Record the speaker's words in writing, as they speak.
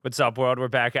What's up, world? We're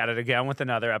back at it again with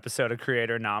another episode of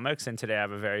Creatornomics, and today I have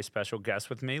a very special guest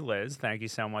with me, Liz. Thank you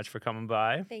so much for coming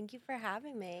by. Thank you for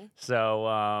having me. So,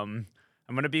 I'm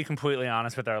going to be completely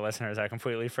honest with our listeners. I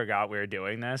completely forgot we were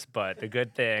doing this, but the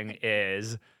good thing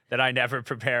is that I never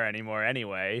prepare anymore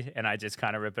anyway, and I just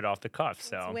kind of rip it off the cuff.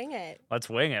 So Let's wing it. let's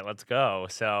wing it. Let's go.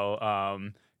 So,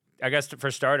 I guess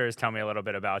for starters, tell me a little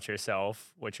bit about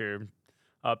yourself, what you're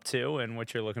up to, and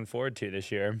what you're looking forward to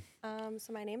this year.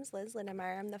 So my name is Liz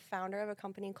Lindemeyer. I'm the founder of a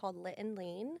company called Lit and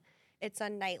Lean. It's a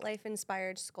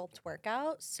nightlife-inspired sculpt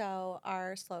workout. So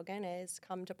our slogan is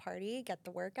come to party, get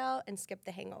the workout, and skip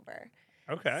the hangover.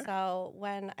 Okay. So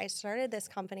when I started this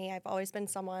company, I've always been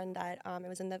someone that it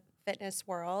was in the fitness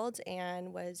world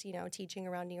and was, teaching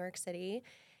around New York City.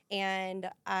 And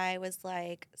I was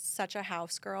like such a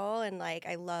house girl, and like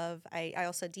I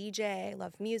also DJ, I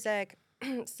love music.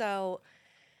 So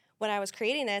when I was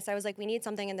creating this, I was like, we need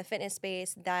something in the fitness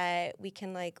space that we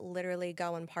can like literally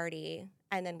go and party,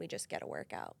 and then we just get a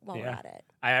workout while we're at it.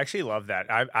 I actually love that.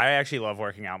 I actually love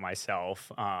working out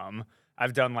myself.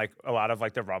 I've done like a lot of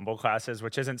like the Rumble classes,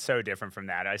 which isn't so different from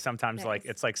that. I sometimes like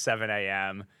it's like 7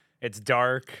 a.m. It's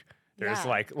dark. There's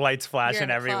like lights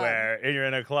flashing everywhere, and you're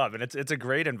in a club, and it's a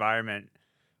great environment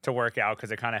to work out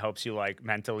because it kind of helps you like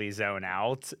mentally zone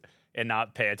out and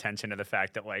not pay attention to the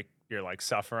fact that like you're like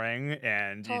suffering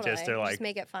and you just are like just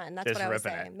make it fun. That's just what I was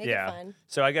ripping saying. it. Make it fun.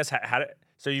 So I guess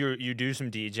so you do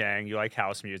some DJing, you like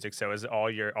house music. So is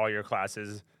all your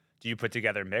classes, do you put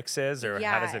together mixes, or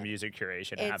how does the music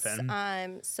curation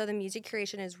happen? So the music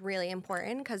curation is really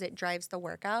important because it drives the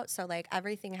workout. So like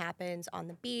everything happens on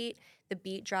the beat. The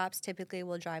beat drops typically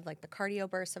will drive like the cardio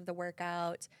bursts of the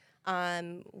workout.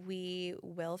 We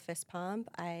will fist pump.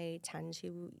 I tend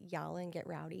to yell and get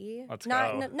rowdy. Let's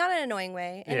not go. Not in an annoying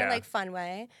way, in a like fun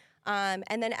way.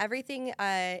 And then everything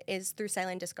is through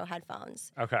silent disco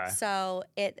headphones. Okay. So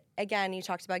it, again, you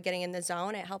talked about getting in the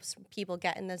zone. It helps people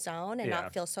get in the zone and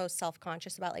not feel so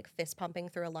self-conscious about like fist pumping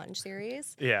through a lunge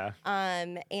series. Yeah.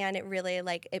 And it really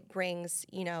like it brings,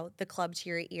 the club to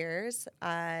your ears.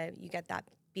 You get that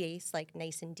bass like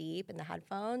nice and deep in the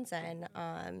headphones, and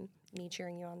me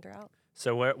cheering you on throughout.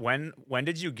 So when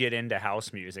did you get into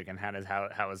house music, and how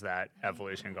has that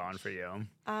evolution gone for you?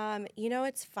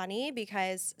 It's funny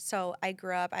because I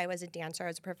grew up, I was a dancer. I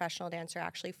was a professional dancer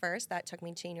actually first. That took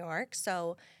me to New York.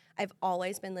 So I've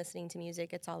always been listening to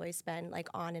music. It's always been like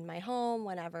on in my home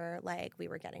whenever like we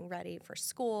were getting ready for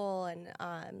school and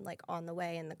like on the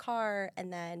way in the car.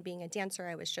 And then being a dancer,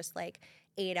 I was just like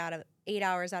 8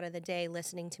 hours out of the day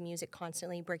listening to music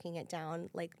constantly, breaking it down,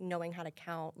 like knowing how to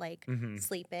count, like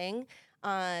sleeping.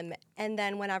 And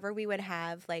then whenever we would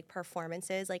have like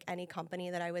performances, like any company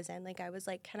that I was in, like I was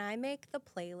like, can I make the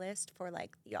playlist for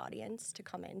like the audience to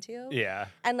come into? Yeah.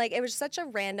 And like it was such a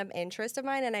random interest of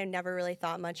mine, and I never really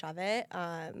thought much of it.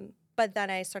 But then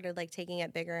I started like taking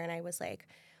it bigger, and I was like,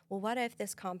 well, what if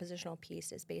this compositional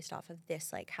piece is based off of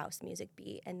this like house music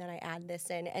beat, and then I add this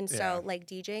in, and so like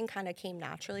DJing kind of came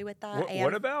naturally with that.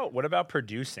 What about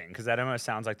producing? Because that almost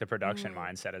sounds like the production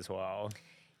mindset as well.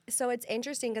 So it's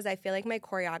interesting because I feel like my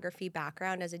choreography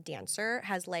background as a dancer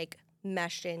has like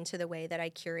meshed into the way that I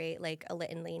curate like a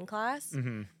lit and lean class.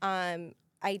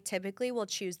 I typically will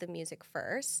choose the music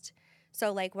first.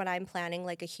 So like when I'm planning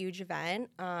like a huge event,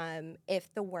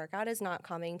 if the workout is not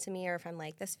coming to me, or if I'm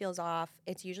like, this feels off,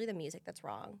 it's usually the music that's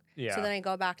wrong. Yeah. So then I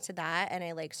go back to that and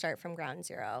I like start from ground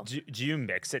zero. Do you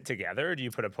mix it together, or do you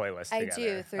put a playlist together? I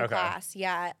do through class.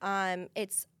 Yeah.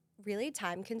 It's really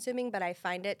time consuming, but I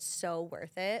find it so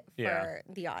worth it for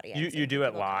the audience. You do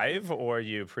it live, or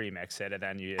you pre-mix it and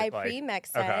then you I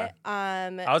pre-mix it. I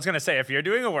was gonna say, if you're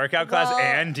doing a workout class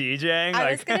and DJing,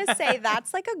 I was gonna say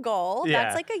that's like a goal. Yeah.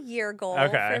 That's like a year goal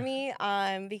for me.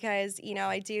 Because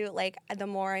I do like the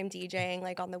more I'm DJing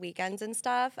like on the weekends and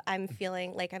stuff, I'm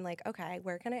feeling like okay,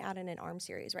 where can I add in an arm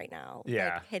series right now?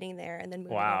 Yeah. Like hitting there and then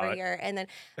moving over here, and then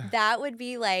that would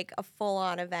be like a full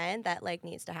on event that like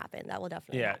needs to happen. That will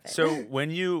definitely happen. So when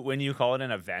you call it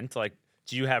an event, like,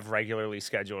 do you have regularly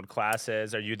scheduled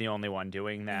classes? Are you the only one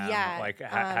doing them? Yeah. Like,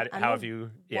 how have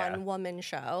you? Yeah. One woman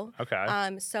show.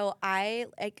 Okay. So I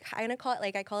kind of call it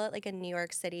like a New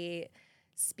York City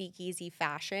speakeasy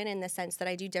fashion, in the sense that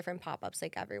I do different pop-ups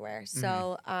like everywhere.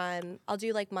 So I'll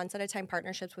do like months at a time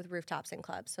partnerships with rooftops and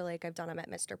clubs. So like I've done them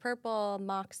at Mr. Purple,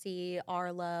 Moxie,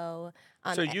 Arlo.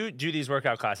 So you do these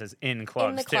workout classes in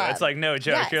clubs too. club. It's like no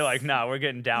joke. Yes. You're like, no, we're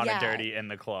getting down and Yeah. dirty in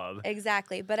the club.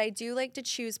 Exactly. But I do like to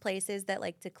choose places that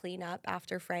like to clean up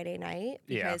after Friday night,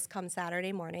 because come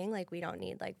Saturday morning, like we don't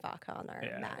need like vodka on our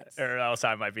mats. Or else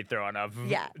I might be throwing up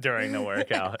Yeah. during the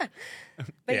workout.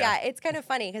 But yeah, it's kind of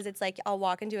funny because it's like I'll walk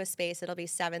walk into a space, it'll be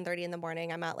 7:30 in the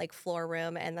morning. I'm at like floor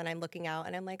room, and then I'm looking out,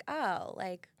 and I'm like, oh,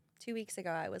 like 2 weeks ago,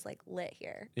 I was like lit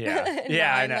here. Yeah.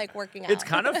 Now I I'm know. like working out. It's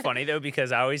kind of funny though,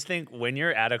 because I always think when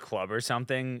you're at a club or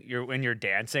something, when you're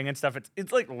dancing and stuff,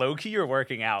 it's like low key you're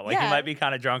working out. Like you might be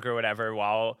kind of drunk or whatever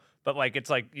but like it's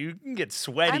like you can get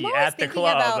sweaty I'm always at the thinking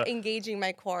club. about engaging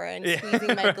my core and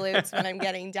squeezing my glutes when I'm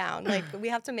getting down. Like we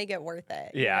have to make it worth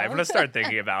it. Yeah, I'm gonna start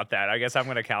thinking about that. I guess I'm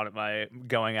gonna count my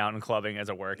going out and clubbing as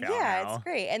a workout. Yeah, now. It's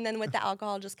great. And then with the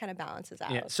alcohol, just kind of balances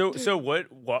out. Yeah. So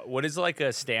what is like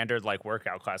a standard like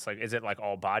workout class? Like, is it like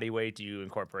all body weight? Do you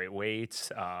incorporate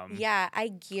weights? Yeah, I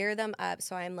gear them up.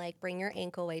 So I'm like, bring your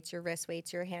ankle weights, your wrist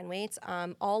weights, your hand weights,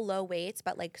 all low weights,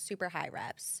 but like super high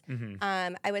reps.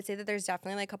 I would say that there's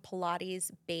definitely like a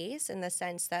Pilates base in the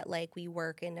sense that like we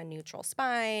work in a neutral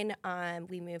spine.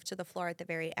 We move to the floor at the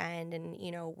very end and,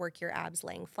 work your abs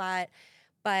laying flat.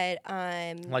 But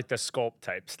like the sculpt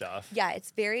type stuff. Yeah,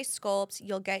 it's very sculpt.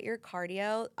 You'll get your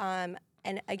cardio.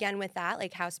 And again, with that,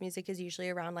 like house music is usually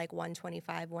around like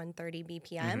 125, 130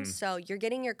 BPM. So you're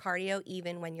getting your cardio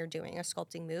even when you're doing a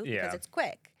sculpting move because it's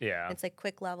quick. Yeah. It's like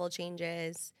quick level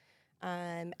changes.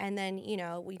 And then,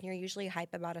 when you're usually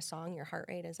hype about a song, your heart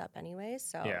rate is up anyways.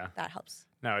 So that helps.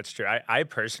 No, it's true. I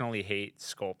personally hate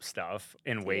sculpt stuff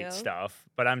and weight stuff,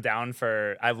 but I'm down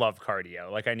I love cardio.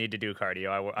 Like I need to do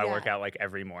cardio. I work out like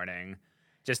every morning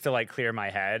just to like clear my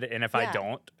head. And if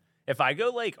if I go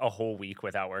like a whole week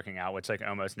without working out, which like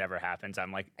almost never happens,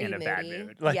 I'm like in a bad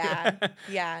mood. Like,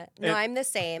 yeah. No, I'm the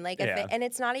same. Like, and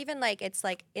it's not even like it's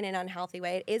like in an unhealthy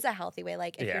way. It is a healthy way.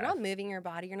 Like, if you're not moving your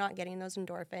body, you're not getting those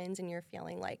endorphins, and you're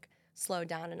feeling like slowed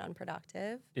down and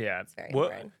unproductive. Yeah, it's very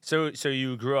important. So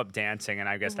you grew up dancing, and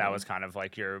I guess that was kind of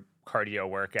like your cardio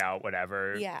workout,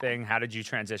 whatever thing. How did you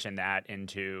transition that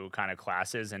into kind of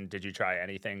classes, and did you try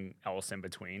anything else in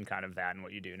between kind of that and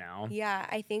what you do now? Yeah,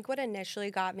 I think what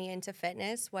initially got me into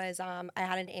fitness was I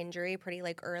had an injury pretty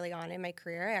like early on in my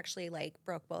career. I actually like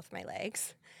broke both my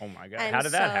legs. Oh my God. How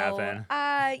did that happen?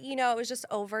 It was just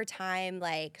over time,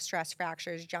 like stress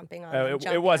fractures, jumping on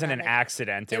it wasn't an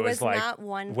accident. It was like not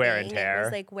one wear and tear. It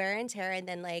was like wear and tear. And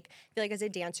then like, I feel like as a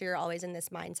dancer, you're always in this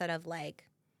mindset of like,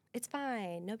 it's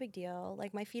fine, no big deal.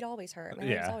 Like my feet always hurt, my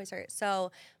legs always hurt.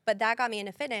 So, but that got me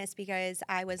into fitness because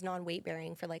I was non-weight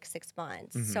bearing for like 6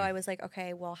 months. So I was like,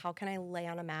 okay, well, how can I lay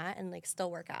on a mat and like still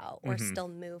work out or still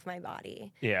move my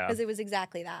body? Yeah. Because it was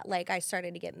exactly that. Like I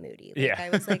started to get moody. Like I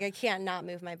was like, I can't not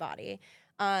move my body.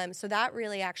 So that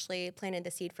really actually planted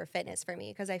the seed for fitness for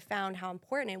me because I found how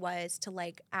important it was to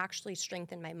like actually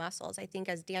strengthen my muscles. I think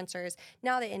as dancers,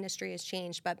 now the industry has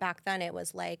changed, but back then it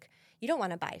was like, you don't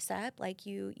want a bicep, like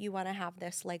you want to have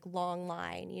this like long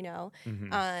line,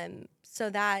 So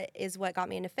that is what got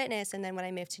me into fitness. And then when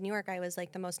I moved to New York, I was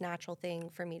like, the most natural thing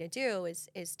for me to do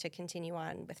is to continue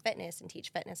on with fitness and teach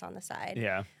fitness on the side.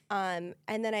 Yeah. And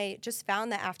then I just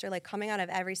found that after like coming out of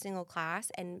every single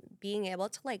class and being able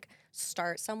to like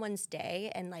start someone's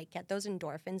day and like get those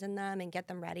endorphins in them and get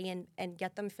them ready and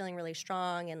get them feeling really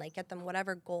strong and like get them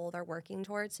whatever goal they're working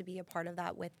towards to be a part of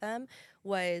that with them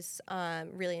was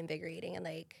really invigorating and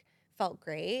like felt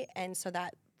great. And so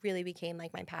that really became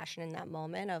like my passion in that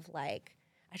moment of like,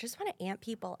 I just want to amp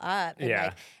people up.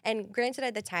 And and granted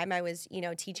at the time I was,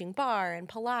 teaching bar and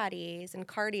Pilates and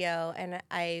cardio and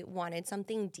I wanted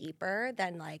something deeper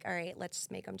than like, all right, let's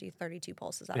just make them do 32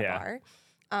 pulses at a bar.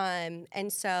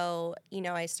 And so,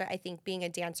 I think being a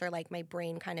dancer, like my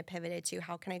brain kind of pivoted to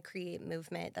how can I create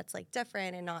movement that's like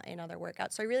different and not in other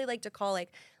workouts. So I really like to call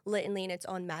like Lit and Lean its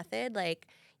own method. Like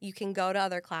you can go to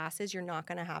other classes, you're not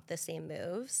going to have the same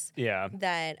moves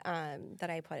that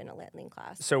I put in a Lit and Lean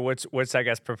class. So what's I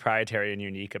guess proprietary and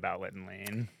unique about Lit and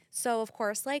Lean? So, of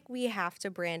course, like, we have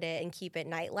to brand it and keep it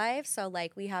nightlife. So,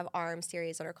 like, we have arm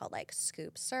series that are called, like,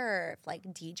 Scoop Surf, like,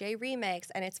 DJ Remix.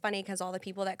 And it's funny because all the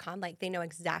people that come, like, they know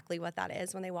exactly what that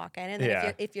is when they walk in. And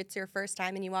then if it's your first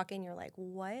time and you walk in, you're like,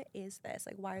 what is this?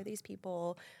 Like, why are these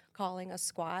people calling a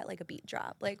squat like a beat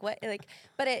drop? Like, what? Like,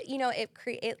 but it,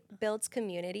 it builds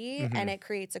community and it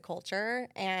creates a culture.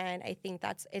 And I think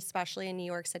that's, especially in New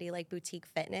York City, like, boutique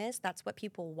fitness, that's what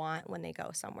people want when they go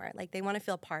somewhere. Like, they want to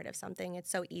feel part of something.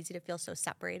 It's so easy to feel so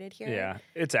separated here. Yeah.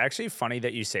 It's actually funny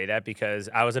that you say that because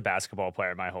I was a basketball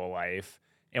player my whole life.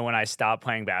 And when I stopped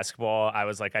playing basketball, I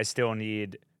was like, I still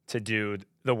need to do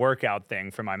the workout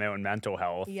thing for my own mental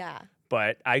health. Yeah.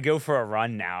 But I go for a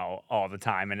run now all the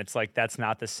time. And it's like, that's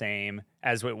not the same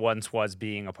as what once was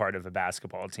being a part of a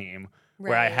basketball team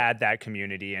where I had that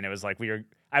community. And it was like,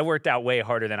 I worked out way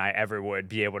harder than I ever would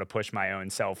be able to push my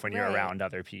own self when you're around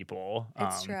other people.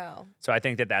 It's true. So I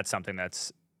think that's something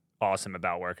that's awesome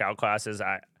about workout classes.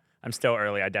 I'm still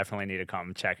early. I definitely need to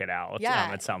come check it out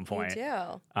at some point.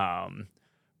 You do.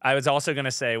 I was also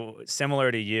gonna say,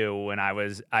 similar to you, when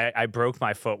I broke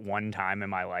my foot one time in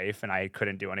my life, and I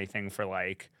couldn't do anything for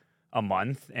like a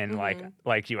month, and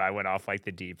like you, I went off like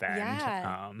the deep end.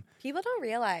 Yeah. People don't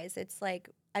realize it's like,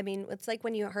 I mean, it's like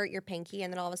when you hurt your pinky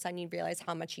and then all of a sudden you realize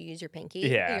how much you use your pinky.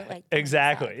 And Yeah, you're like, "Damn, that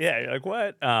exactly. sucks." Yeah, you're like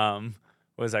what?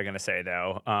 What was I gonna say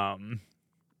though? I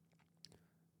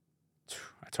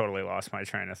totally lost my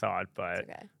train of thought, It's but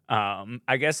okay.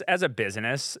 I guess as a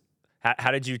business,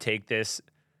 how did you take this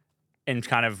and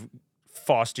kind of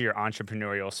foster your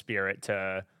entrepreneurial spirit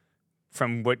to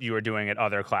from what you were doing at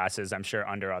other classes, I'm sure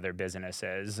under other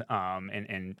businesses,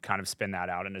 and kind of spin that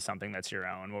out into something that's your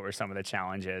own? What were some of the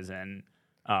challenges and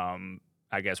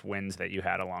I guess wins that you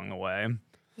had along the way?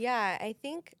 Yeah, I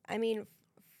think, I mean,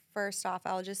 first off,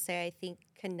 I'll just say I think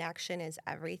connection is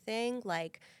everything.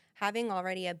 Like having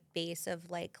already a base of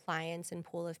like clients and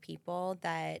pool of people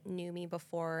that knew me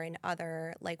before in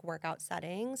other like workout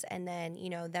settings, and then,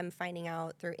 them finding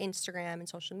out through Instagram and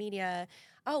social media,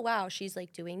 oh, wow, she's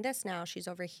like doing this now. She's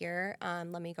over here.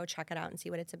 Let me go check it out and see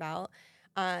what it's about.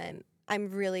 I'm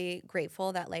really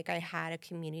grateful that like I had a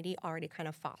community already kind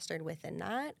of fostered within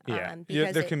that. Yeah,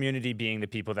 Because the community being the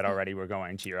people that already were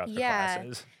going to your other yeah.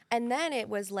 classes. And then it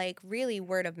was like really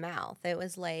word of mouth. It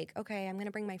was like, okay, I'm going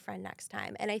to bring my friend next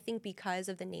time. And I think because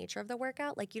of the nature of the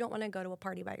workout, like you don't want to go to a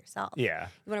party by yourself. Yeah,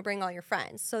 You want to bring all your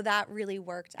friends. So that really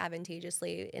worked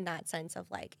advantageously in that sense of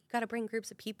like, you got to bring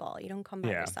groups of people. You don't come by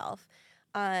yeah, yourself.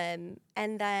 And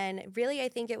then really, I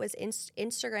think it was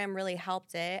Instagram really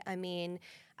helped it. I mean,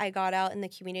 I got out in the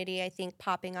community, I think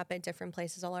popping up at different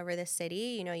places all over the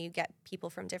city. You get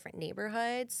people from different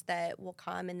neighborhoods that will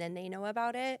come and then they know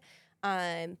about it.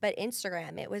 But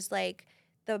Instagram, it was like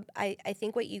I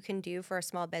think what you can do for a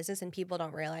small business, and people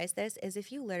don't realize this, is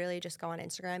if you literally just go on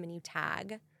Instagram and you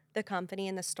tag the company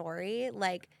in the story,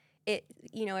 like it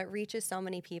reaches so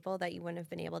many people that you wouldn't have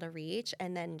been able to reach,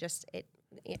 and then just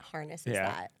it harnesses yeah.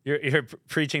 that. You're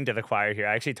preaching to the choir here.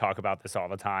 I actually talk about this all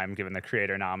the time, given the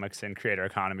creatornomics and creator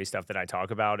economy stuff that I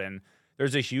talk about. And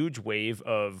there's a huge wave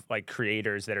of like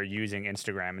creators that are using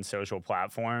Instagram and social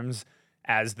platforms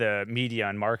as the media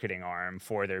and marketing arm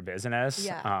for their business.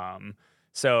 Yeah.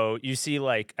 So you see,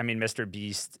 like, I mean, Mr.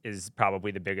 Beast is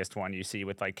probably the biggest one you see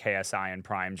with like KSI and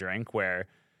Prime Drink, where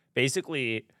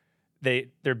basically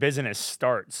their business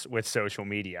starts with social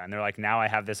media, and they're like, now I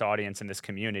have this audience and this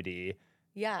community.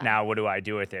 Yeah. Now what do I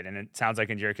do with it? And it sounds like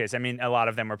in your case, I mean, a lot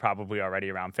of them were probably already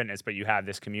around fitness, but you have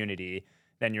this community.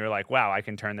 Then you're like, wow, I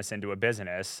can turn this into a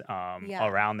business Yeah.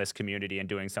 around this community and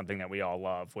doing something that we all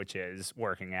love, which is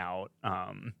working out.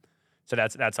 So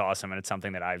that's awesome, and it's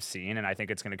something that I've seen, and I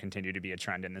think it's going to continue to be a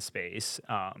trend in the space.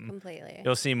 Completely.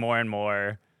 You'll see more and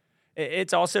more.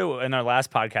 It's also, in our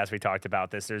last podcast we talked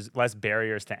about this. There's less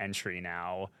barriers to entry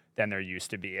now than there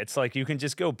used to be. It's like you can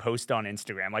just go post on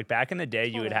Instagram. Like back in the day,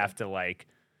 you would have to like,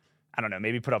 I don't know,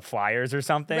 maybe put up flyers or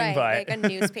something. Right, but like a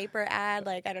newspaper ad.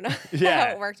 Like I don't know Yeah.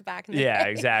 how it worked back in the yeah,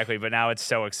 day. exactly. But now it's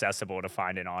so accessible to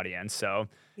find an audience. So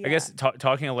I Yeah. guess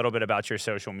talking a little bit about your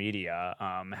social media,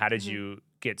 how did Mm-hmm. you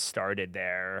get started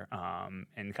there,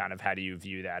 and kind of how do you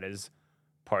view that as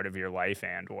part of your life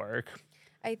and work?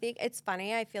 I think it's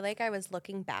funny. I feel like I was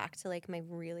looking back to like my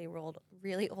really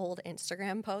old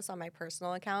Instagram posts on my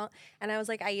personal account, and I was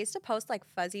like, I used to post like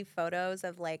fuzzy photos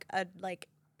of like a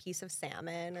piece of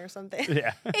salmon or something.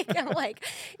 Yeah. Like, I'm like,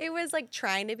 it was like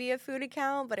trying to be a food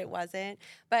account, but it wasn't.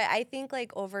 But I think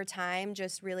like over time,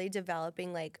 just really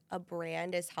developing like a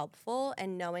brand is helpful,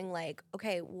 and knowing like,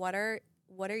 okay,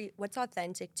 what's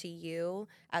authentic to you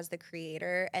as the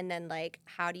creator, and then like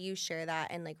how do you share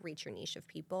that and like reach your niche of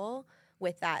people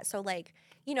with that. So like,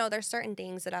 there's certain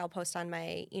things that I'll post on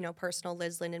my, personal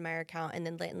Liz Lindenmeyer account, and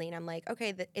then Littenly, I'm like,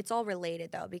 okay, it's all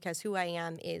related though, because who I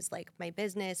am is like my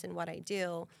business and what I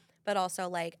do, but also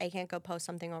like I can't go post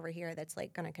something over here that's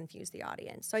like going to confuse the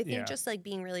audience. So I think Yeah. just like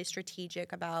being really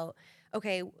strategic about,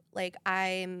 okay, like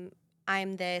I'm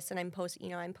this, and I'm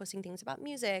posting things about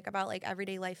music, about like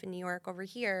everyday life in New York over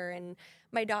here, and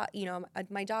my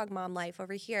dog mom life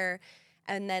over here.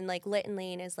 And then like Lit and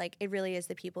Lean is like, it really is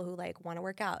the people who like want to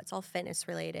work out. It's all fitness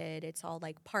related. It's all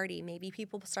like party. Maybe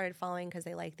people started following because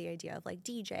they like the idea of like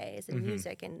DJs and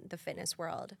music in the fitness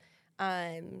world.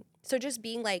 So just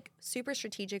being like super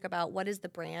strategic about what is the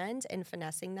brand and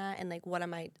finessing that, and like what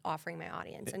am I offering my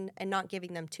audience, and not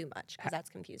giving them too much, because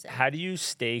that's confusing. How do you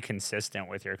stay consistent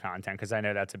with your content? Because I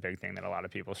know that's a big thing that a lot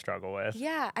of people struggle with.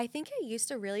 Yeah, I think it used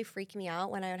to really freak me out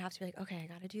when I would have to be like, okay, I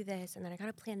got to do this, and then I got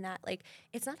to plan that. Like,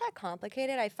 it's not that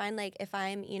complicated. I find like if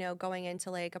I'm, going into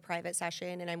like a private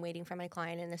session and I'm waiting for my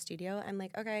client in the studio, I'm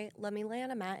like, okay, let me lay on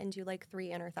a mat and do like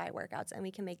 3 inner thigh workouts, and we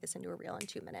can make this into a reel in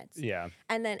 2 minutes. Yeah.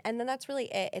 And then that's really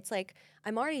it. It's it's like,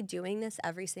 I'm already doing this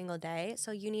every single day.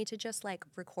 So you need to just like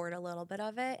record a little bit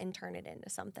of it and turn it into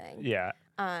something. Yeah.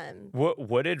 Um,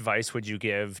 What advice would you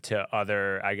give to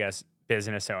other, I guess,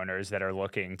 business owners that are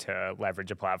looking to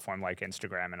leverage a platform like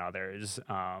Instagram and others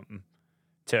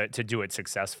to do it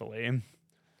successfully?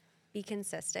 be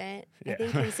consistent. I Yeah.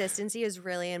 think consistency is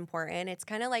really important. It's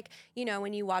kind of like,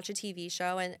 when you watch a TV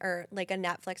show or like a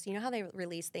Netflix, you know how they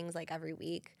release things like every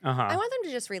week? I Uh-huh. want them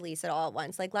to just release it all at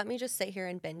once. Like, let me just sit here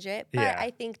and binge it. But Yeah.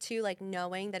 I think too, like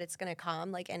knowing that it's going to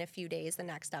come like in a few days, the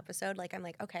next episode, like I'm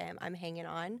like, okay, I'm hanging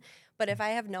on. But if I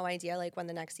have no idea like when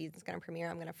the next season's going to premiere,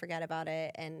 I'm going to forget about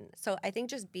it. And so I think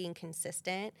just being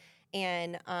consistent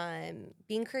and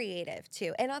being creative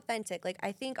too and authentic. Like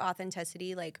I think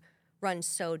authenticity, like, runs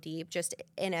so deep just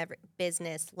in every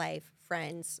business, life,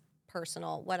 friends,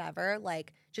 personal, whatever.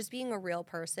 Like just being a real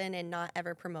person and not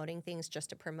ever promoting things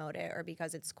just to promote it or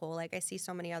because it's cool. Like I see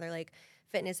so many other like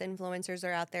fitness influencers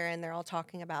are out there and they're all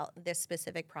talking about this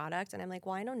specific product and I'm like,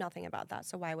 well, I know nothing about that,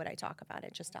 so why would I talk about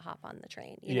it just to hop on the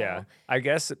train, Yeah. know? I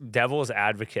guess devil's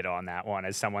advocate on that one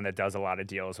as someone that does a lot of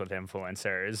deals with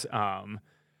influencers.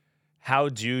 How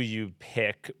do you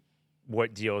pick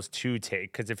what deals to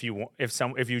take? Because if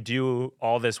you do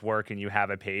all this work and you have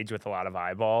a page with a lot of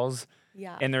eyeballs,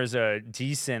 Yeah. and there's a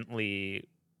decently,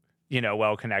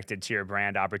 well connected to your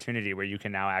brand opportunity where you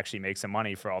can now actually make some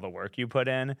money for all the work you put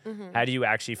in. Mm-hmm. How do you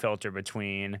actually filter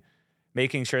between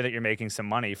making sure that you're making some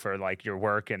money for like your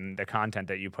work and the content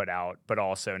that you put out, but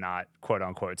also not quote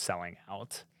unquote selling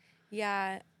out?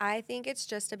 Yeah, I think it's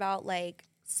just about like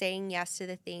saying yes to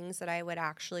the things that I would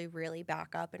actually really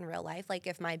back up in real life. Like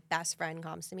if my best friend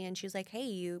comes to me and she's like, "Hey,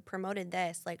 you promoted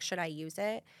this. Like, should I use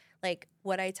it?" Like,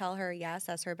 would I tell her yes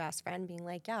as her best friend, being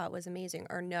like, "Yeah, it was amazing,"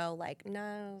 or no, like,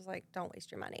 "No," like, "Don't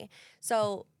waste your money."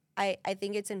 So I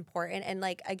think it's important and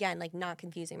like again, like not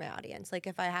confusing my audience. Like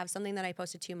if I have something that I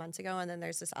posted 2 months ago and then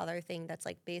there's this other thing that's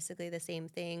like basically the same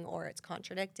thing or it's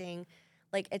contradicting,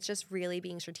 like it's just really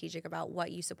being strategic about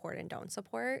what you support and don't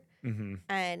support. Mm-hmm.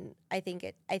 And I think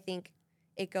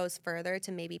it goes further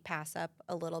to maybe pass up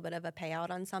a little bit of a payout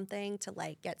on something to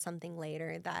like get something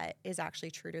later that is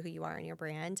actually true to who you are and your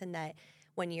brand, and that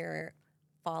when your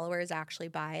followers actually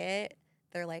buy it,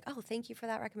 they're like, "Oh, thank you for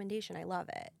that recommendation. I love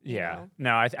it." Yeah.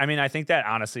 No, I mean, I think that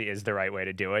honestly is the right way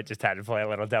to do it. Just had to play a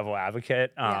little devil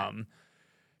advocate. Yeah.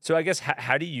 So I guess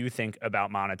how do you think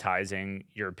about monetizing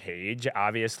your page?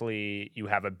 Obviously, you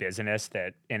have a business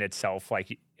that in itself,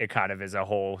 like it kind of is a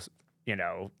whole,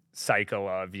 cycle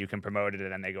of you can promote it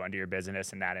and then they go into your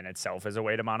business and that in itself is a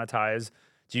way to monetize.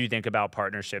 Do you think about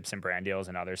partnerships and brand deals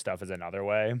and other stuff as another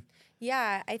way?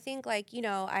 Yeah, I think like,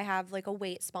 I have like a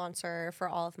weight sponsor for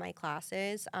all of my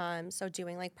classes. So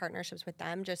doing like partnerships with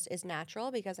them just is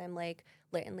natural because I'm like,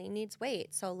 Lit and Lean needs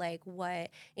weight. So like what,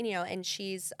 and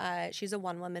she's a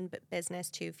one woman business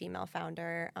too, female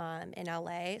founder in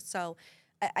LA. So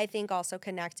I think also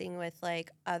connecting with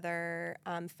like other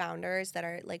founders that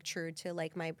are like true to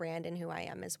like my brand and who I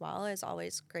am as well is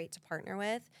always great to partner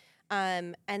with.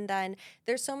 And then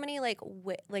there's so many like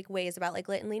ways about like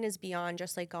Lit and Lean is beyond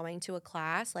just like going to a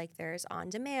class. Like there's on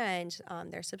demand,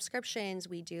 there's subscriptions.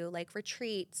 We do like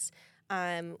retreats.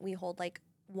 We hold like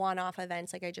one-off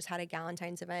events. Like I just had a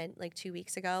Galentine's event like 2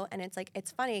 weeks ago, and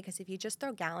it's funny because if you just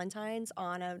throw Galentine's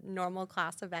on a normal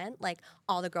class event, like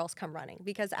all the girls come running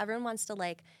because everyone wants to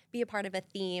like be a part of a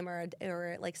theme or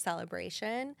like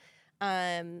celebration.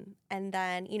 And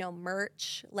then,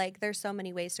 merch, like there's so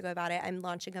many ways to go about it. I'm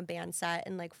launching a band set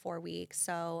in like 4 weeks.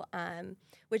 So,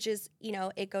 which is,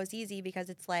 it goes easy because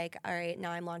it's like, all right,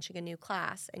 now I'm launching a new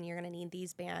class and you're going to need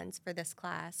these bands for this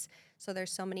class. So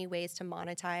there's so many ways to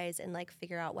monetize and like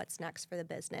figure out what's next for the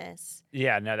business.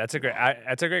 Yeah, no, that's a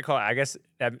great call. I guess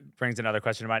that brings another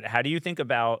question to mind. How do you think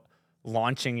about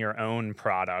launching your own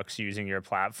products using your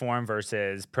platform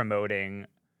versus promoting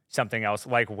something else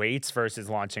like weights versus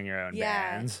launching your own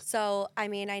bands? So, I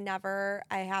mean, I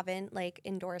haven't like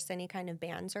endorsed any kind of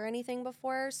bands or anything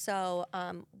before. So,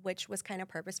 which was kind of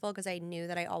purposeful because I knew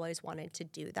that I always wanted to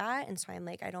do that. And so I'm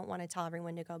like, I don't want to tell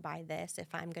everyone to go buy this if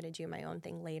I'm going to do my own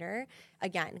thing later.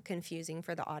 Again, confusing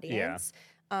for the audience.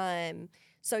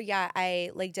 So yeah, I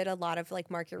like did a lot of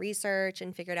like market research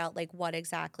and figured out like what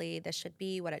exactly this should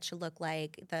be, what it should look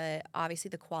like. Obviously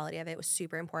the quality of it was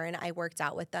super important. I worked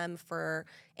out with them for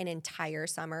an entire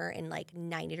summer in like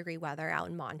 90-degree weather out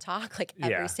in Montauk, like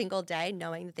every single day,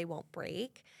 knowing that they won't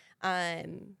break. But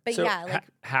so yeah,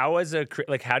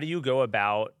 like how do you go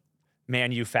about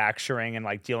manufacturing and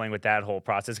like dealing with that whole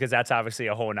process? Because that's obviously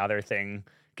a whole nother thing.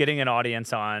 Getting an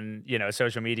audience on,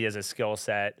 social media is a skill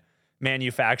set.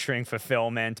 Manufacturing,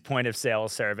 fulfillment, point of sale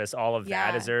service, all of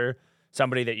that. Yeah. Is there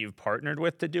somebody that you've partnered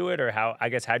with to do it, or how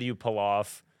do you pull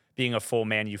off being a full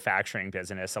manufacturing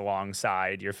business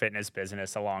alongside your fitness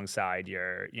business, alongside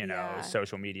your, Yeah.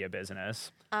 social media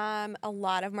business? A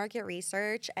lot of market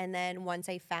research, and then once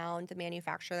I found the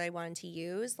manufacturer that I wanted to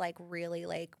use, like really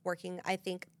like working, I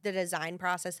think the design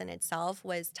process in itself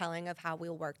was telling of how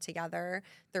we'll work together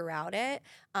throughout it.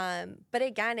 But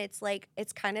again, it's like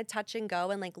it's kind of touch and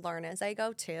go and like learn as I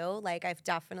go too. Like I've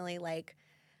definitely like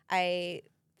I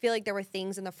feel like there were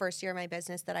things in the first year of my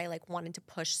business that I like wanted to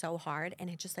push so hard and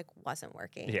it just like wasn't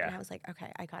working. And Yeah. I was like,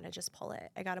 okay, I gotta just pull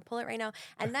it. I gotta pull it right now.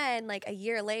 And then like a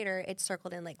year later, it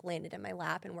circled and like landed in my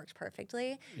lap and worked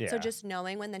perfectly. So Yeah. just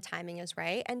knowing when the timing is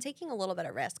right and taking a little bit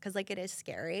of risk because like it is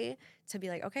scary to be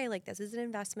like, okay, like this is an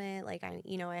investment. Like I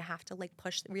have to like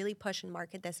really push and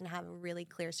market this and have a really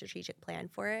clear strategic plan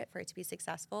for it to be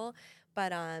successful.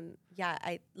 But yeah,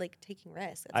 I like taking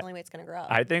risks. That's the only way it's gonna grow.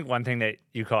 I think one thing that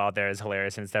you call out there is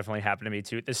hilarious, and it's definitely happened to me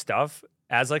too. The stuff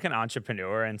as like an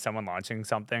entrepreneur and someone launching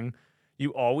something,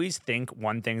 you always think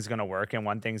one thing's gonna work and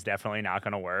one thing's definitely not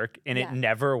gonna work, and it Yeah.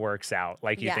 never works out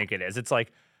like you Yeah. think it is. It's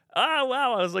like, oh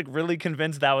wow, I was like really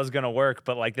convinced that was gonna work,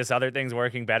 but like this other thing's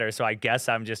working better. So I guess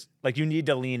I'm just like you need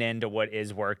to lean into what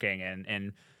is working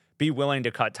and be willing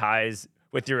to cut ties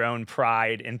with your own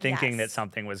pride in thinking that Yes.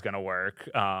 something was gonna work.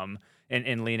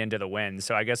 And lean into the win.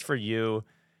 So I guess for you,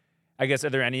 are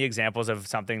there any examples of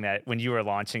something that when you were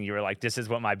launching, you were like, this is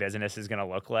what my business is going to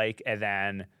look like? And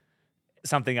then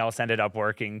something else ended up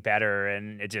working better.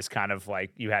 And it just kind of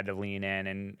like you had to lean in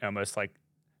and almost like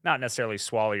not necessarily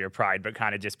swallow your pride, but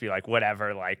kind of just be like,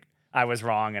 whatever, like I was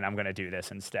wrong and I'm going to do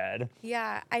this instead.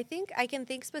 Yeah, I think I can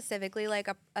think specifically like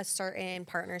a certain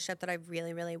partnership that I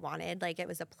really, really wanted. Like it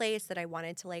was a place that I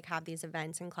wanted to like have these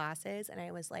events and classes. And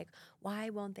I was like, why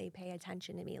won't they pay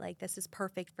attention to me? Like this is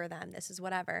perfect for them. This is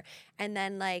whatever. And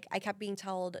then like I kept being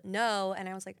told no. And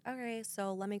I was like, okay,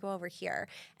 so let me go over here.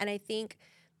 And I think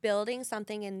building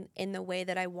something in the way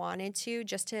that I wanted to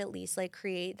just to at least like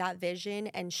create that vision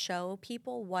and show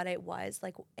people what it was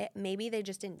like maybe they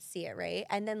just didn't see it right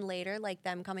and then later like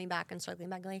them coming back and circling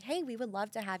back like hey we would love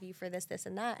to have you for this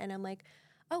and that and I'm like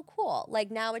oh cool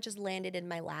like now it just landed in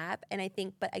my lap and I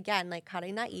think but again like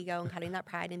cutting that ego and cutting that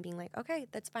pride and being like okay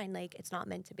that's fine like it's not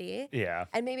meant to be Yeah.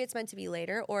 and maybe it's meant to be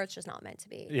later or it's just not meant to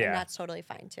be Yeah. and that's totally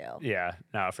fine too. Yeah,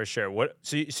 no, for sure.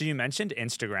 So you mentioned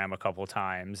Instagram a couple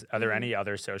times. Are there any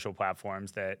other social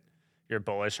platforms that you're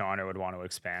bullish on or would want to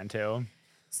expand to?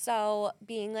 So,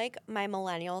 being like my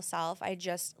millennial self, I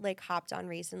just like hopped on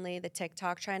recently the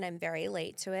TikTok trend. I'm very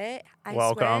late to it. I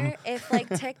Welcome. swear, if like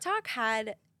TikTok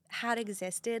had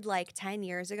existed like 10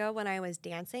 years ago when I was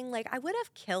dancing, like I would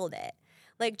have killed it.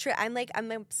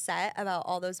 I'm upset about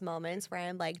all those moments where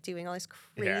I'm like doing all this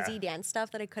crazy dance stuff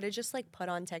that I could have just like put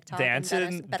on TikTok and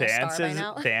been a star by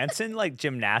now. Dancing like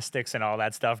gymnastics and all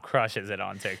that stuff crushes it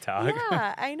on TikTok.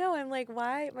 Yeah, I know. I'm like,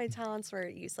 why my talents were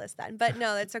useless then? But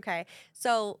no, that's okay.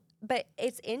 So, but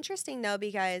it's interesting though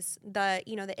because the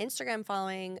Instagram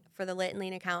following for the Lit and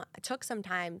Lean account took some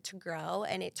time to grow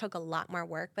and it took a lot more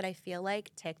work. But I feel like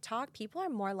TikTok, people are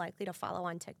more likely to follow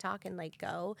on TikTok and like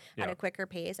go at a quicker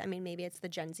pace. I mean, maybe it's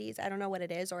the Gen Zs. I don't know what it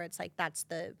is, or it's like that's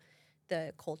the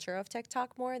culture of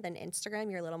TikTok more than Instagram.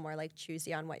 You're a little more like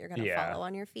choosy on what you're going to follow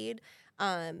on your feed.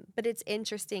 But it's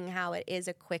interesting how it is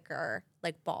a quicker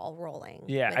like ball rolling.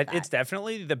 Yeah, it's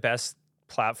definitely the best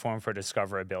platform for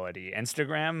discoverability.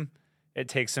 Instagram, it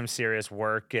takes some serious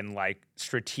work and like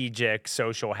strategic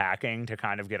social hacking to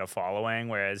kind of get a following,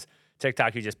 whereas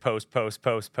TikTok you just post,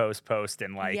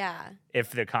 and like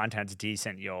if the content's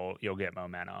decent, you'll get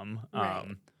momentum. Right.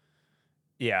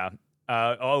 Yeah.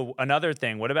 Another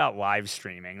thing, what about live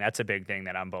streaming? That's a big thing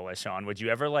that I'm bullish on. Would you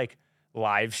ever like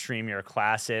live stream your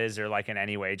classes or like in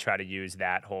any way try to use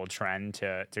that whole trend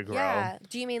to grow? Yeah.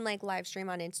 Do you mean like live stream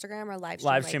on Instagram or live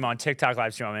stream on TikTok,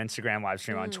 live stream on Instagram, live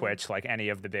stream on Twitch, like any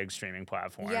of the big streaming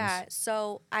platforms? Yeah.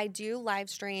 So I do live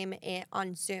stream it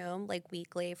on Zoom like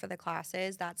weekly for the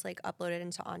classes. That's like uploaded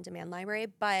into on-demand library.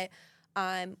 But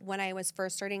when I was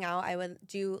first starting out, I would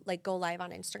do like go live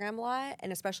on Instagram a lot,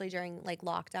 and especially during like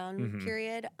lockdown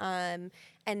period.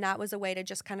 And that was a way to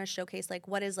just kind of showcase like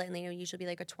what is lately usually be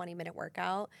like a 20-minute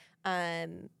workout.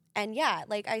 And yeah,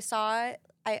 like I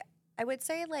would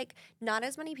say like not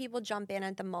as many people jump in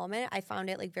at the moment. I found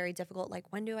it like very difficult.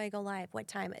 Like when do I go live? What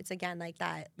time? It's again like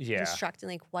that distracting.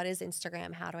 Like what is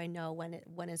Instagram? How do I know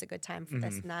when is a good time for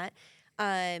this and that?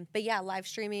 But yeah, live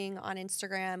streaming on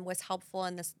Instagram was helpful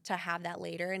in this to have that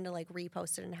later and to like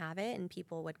repost it and have it, and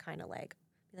people would kind of like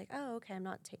be like, oh, okay, I'm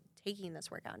not taking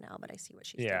this workout now, but I see what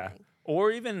she's doing.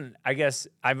 Or even, I guess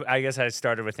I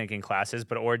started with thinking classes,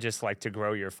 but or just like to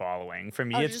grow your following. For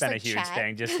me, Oh, it's just been a like huge chat.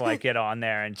 thing. Just like get on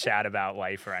there and chat about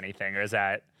life or anything. Or is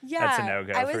that's a Yeah, no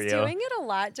I go for was you? doing it a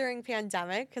lot during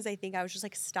pandemic because I think I was just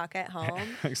like stuck at home.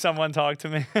 Someone talk to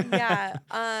me. Yeah,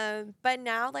 but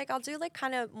now like I'll do like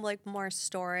kind of like more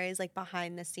stories like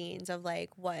behind the scenes of like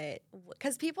what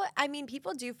because people I mean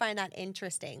people do find that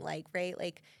interesting like right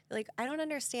like I don't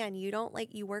understand you don't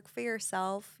like you work for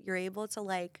yourself you're able to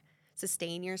like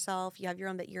sustain yourself you have your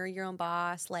own that you're your own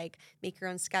boss like make your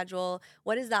own schedule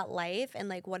what is that life and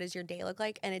like what does your day look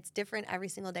like and it's different every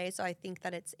single day so I think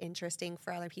that it's interesting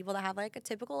for other people that have like a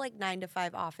typical like 9 to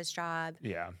 5 office job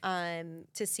Yeah.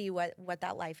 to see what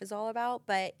that life is all about.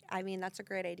 But I mean, that's a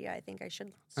great idea. I think I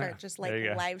should start just There like you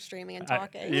go. live streaming and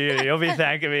talking. You'll be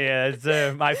thanking me. It's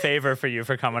my favor for you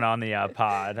for coming on the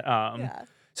pod. Yeah.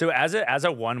 So as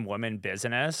a one woman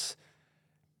business,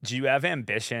 do you have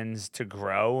ambitions to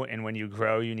grow? And when you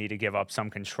grow, you need to give up some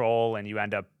control, and you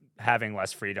end up having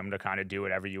less freedom to kind of do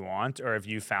whatever you want? Or have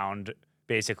you found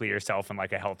basically yourself in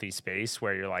like a healthy space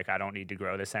where you're like, I don't need to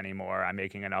grow this anymore. I'm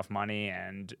making enough money,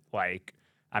 and like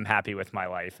I'm happy with my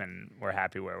life, and we're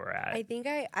happy where we're at. I think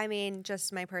I mean,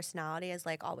 just my personality is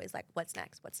like always like, what's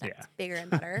next? What's next? Yeah. Bigger and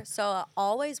better. So I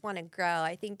always want to grow.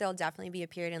 I think there'll definitely be a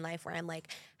period in life where I'm like,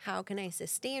 how can I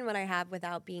sustain what I have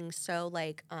without being so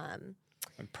like, having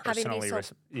to be Personally,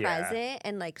 so yeah. present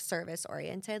and like service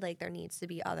oriented. Like there needs to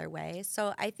be other ways.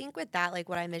 So I think with that, like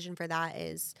what I envision for that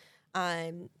is,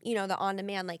 you know, the on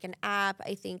demand, like an app.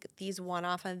 I think these one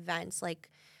off events,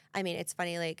 like, I mean, it's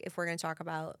funny, like, if we're going to talk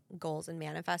about goals and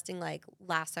manifesting, like,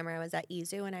 last summer I was at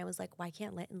Izu and I was like, why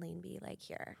can't Lit and Lean be, like,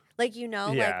 here? Like, you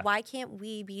know, Yeah. like, why can't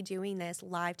we be doing this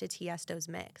live to Tiesto's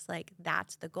Mix? Like,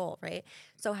 that's the goal, right?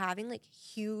 So having, like,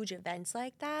 huge events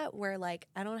like that where, like,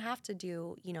 I don't have to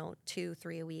do, you know, 2,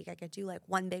 3 a week. I could do, like,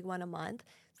 one big one a month.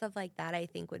 Stuff like that I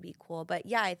think would be cool. But,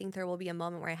 yeah, I think there will be a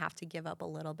moment where I have to give up a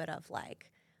little bit of,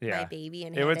 like, my baby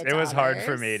and hand it to It was hard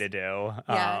for others. me to do.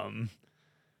 Yeah.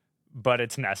 But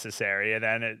it's necessary. And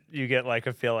then you get like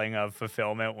a feeling of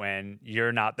fulfillment when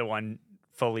you're not the one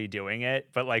fully doing it,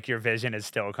 but like your vision is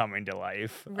still coming to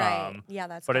life. Right. Yeah,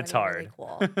 that's But gotta it's be really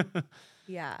hard. cool.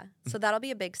 Yeah. So that'll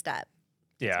be a big step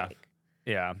to Yeah. take.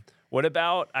 Yeah. What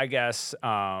about, I guess,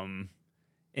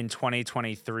 in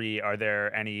 2023, are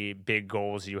there any big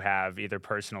goals you have either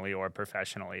personally or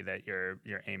professionally that you're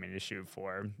aiming to shoot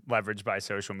for, leveraged by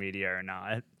social media or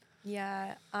not?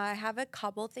 Yeah, I have a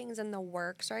couple things in the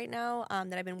works right now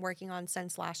that I've been working on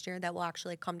since last year that will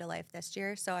actually come to life this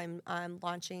year. So I'm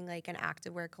launching like an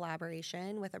activewear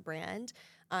collaboration with a brand.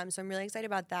 So I'm really excited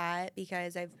about that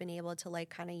because I've been able to like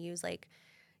kind of use like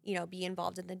you know be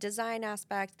involved in the design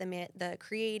aspect, the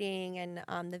creating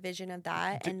and the vision of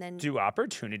that, and then Do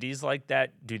opportunities like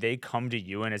that, do they come to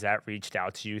you, and is that reached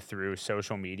out to you through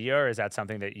social media, or is that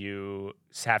something that you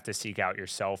have to seek out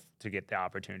yourself to get the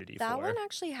opportunity that for? one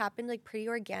actually happened like pretty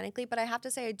organically, but I have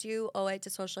to say I do owe it to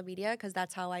social media because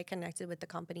that's how I connected with the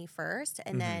company first.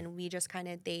 And Hmm. then we just kind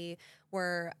of they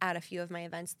were at a few of my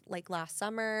events like last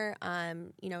summer,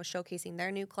 you know, showcasing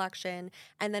their new collection,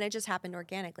 and then it just happened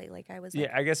organically. Like I was like,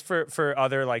 Yeah, I guess for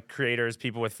other like creators,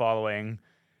 people with following,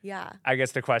 yeah. I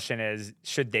guess the question is,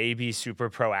 should they be super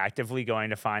proactively going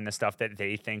to find the stuff that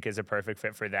they think is a perfect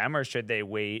fit for them, or should they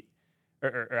wait?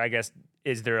 Or I guess,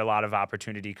 is there a lot of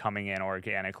opportunity coming in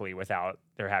organically without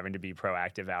there having to be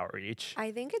proactive outreach?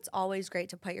 I think it's always great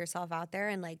to put yourself out there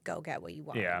and like go get what you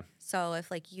want. Yeah. So if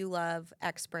like you love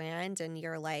X brand and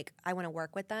you're like, I want to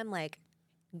work with them, like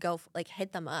like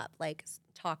hit them up, like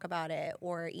talk about it,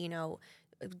 or you know,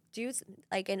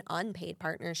 like an unpaid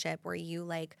partnership where you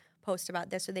like post about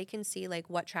this so they can see like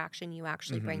what traction you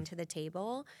actually Hmm. bring to the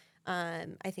table.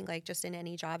 I think like just in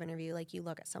any job interview, like you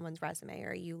look at someone's resume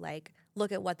or you like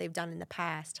look at what they've done in the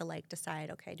past to like decide,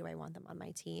 okay, do I want them on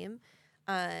my team?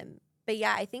 But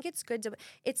yeah, I think it's good to.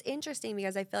 It's interesting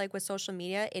because I feel like with social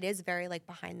media, it is very like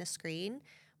behind the screen.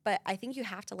 But I think you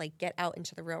have to like get out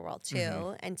into the real world Hmm.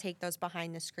 too and take those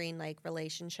behind the screen like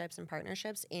relationships and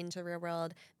partnerships into the real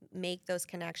world, make those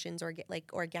connections or get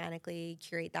like organically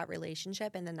curate that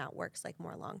relationship and then that works like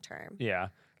more long term. Yeah.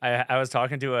 I was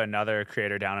talking to another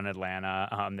creator down in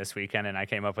Atlanta this weekend, and I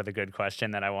came up with a good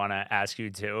question that I want to ask you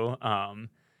too.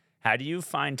 How do you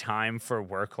find time for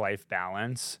work-life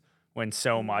balance when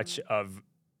so much Mm. of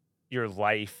your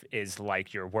life is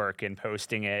like your work and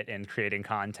posting it and creating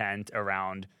content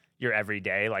around your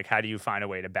everyday? Like, how do you find a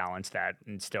way to balance that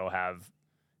and still have,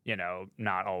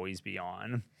 not always be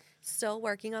on? Still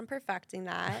working on perfecting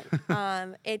that.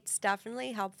 It's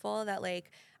definitely helpful that like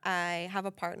I have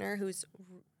a partner who's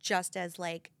just as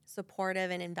like supportive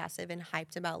and invested and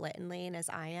hyped about Lit and Lean as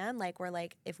I am. Like we're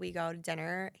like, if we go to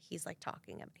dinner, he's like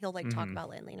he'll like talk about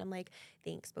Lit and Lean. I'm like,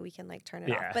 thanks, but we can like turn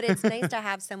it off. But it's nice to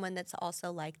have someone that's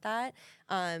also like that,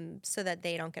 so that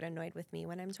they don't get annoyed with me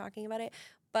when I'm talking about it.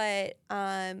 But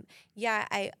yeah,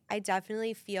 I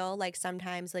definitely feel like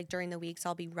sometimes like during the weeks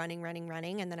I'll be running,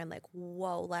 and then I'm like,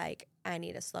 whoa, like I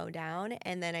need to slow down,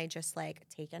 and then I just like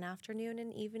take an afternoon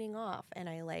and evening off, and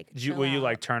I like will you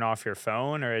like turn off your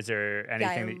phone, or is there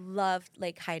anything? Yeah, I love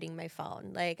like hiding my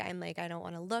phone. Like I'm like I don't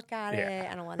want to look at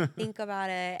it, I don't want to think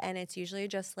about it, and it's usually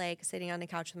just like sitting on the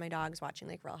couch with my dogs watching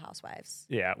like Real Housewives.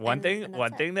 Yeah, one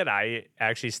thing that I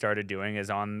actually started doing is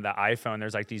on the iPhone.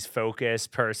 There's like these focus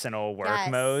personal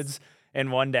work modes.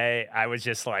 And one day I was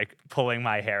just like pulling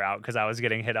my hair out because I was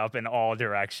getting hit up in all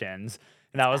directions.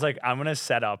 And I was like, I'm going to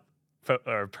set up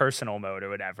or personal mode or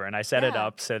whatever. And I set it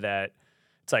up so that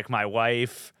it's like my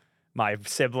wife, my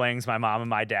siblings, my mom and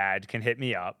my dad can hit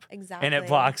me up. Exactly. And it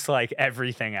blocks like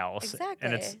everything else. Exactly.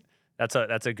 And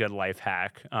that's a good life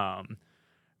hack. All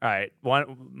right.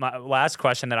 My last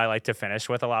question that I like to finish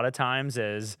with a lot of times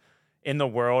is, in the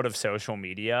world of social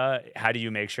media, how do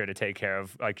you make sure to take care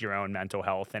of like your own mental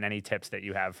health, and any tips that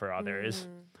you have for others?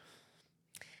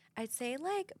 I'd say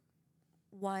like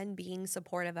one, being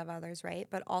supportive of others, right?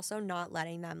 But also not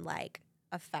letting them like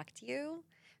affect you.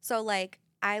 So like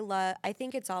I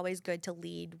think it's always good to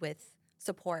lead with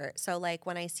support. So like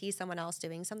when I see someone else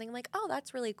doing something, I'm like, oh,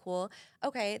 that's really cool.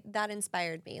 Okay, that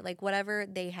inspired me. Like whatever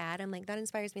they had, I'm like, that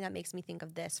inspires me. That makes me think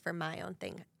of this for my own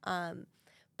thing.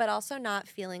 But also not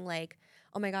feeling like,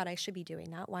 oh my God, I should be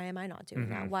doing that. Why am I not doing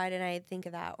that? Why didn't I think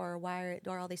of that? Or why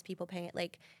are all these people paying it?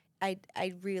 Like, I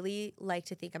really like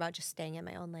to think about just staying in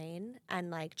my own lane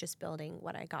and like just building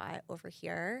what I got over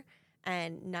here,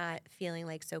 and not feeling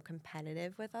like so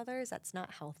competitive with others. That's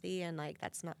not healthy, and like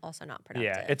that's also not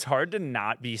productive. Yeah, it's hard to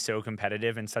not be so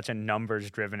competitive in such a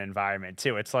numbers-driven environment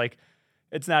too. It's like,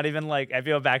 it's not even like, I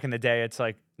feel back in the day, it's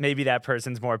like maybe that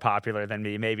person's more popular than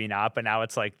me, maybe not, but now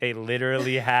it's like they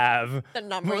literally have the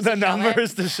numbers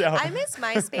to show. I miss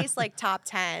MySpace like top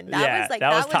 10. That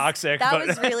was toxic. That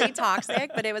was really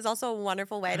toxic, but it was also a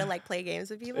wonderful way to like play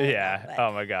games with people. Yeah.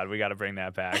 Oh my God, we got to bring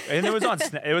that back. And it was on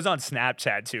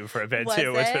Snapchat too for a bit which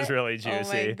was really juicy. Oh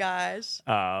my gosh.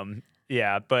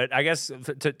 Yeah, but I guess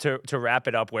to wrap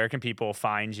it up, where can people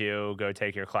find you? Go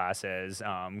take your classes.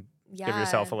 Give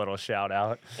yourself a little shout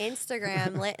out.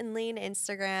 Instagram, Lit and Lean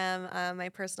Instagram. My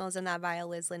personal is in that bio,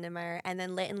 Liz Lindenmeyer. And then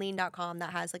litandlean.com,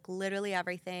 that has like literally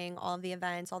everything, all of the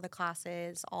events, all the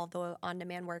classes, all the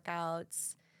on-demand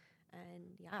workouts. And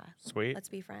yeah. Sweet. Let's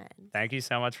be friends. Thank you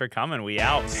so much for coming. We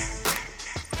out.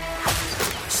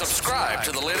 Subscribe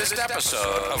to the latest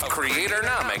episode of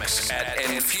Creatornomics at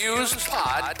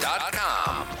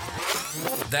infusepod.com.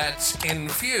 That's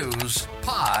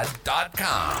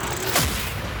infusepod.com.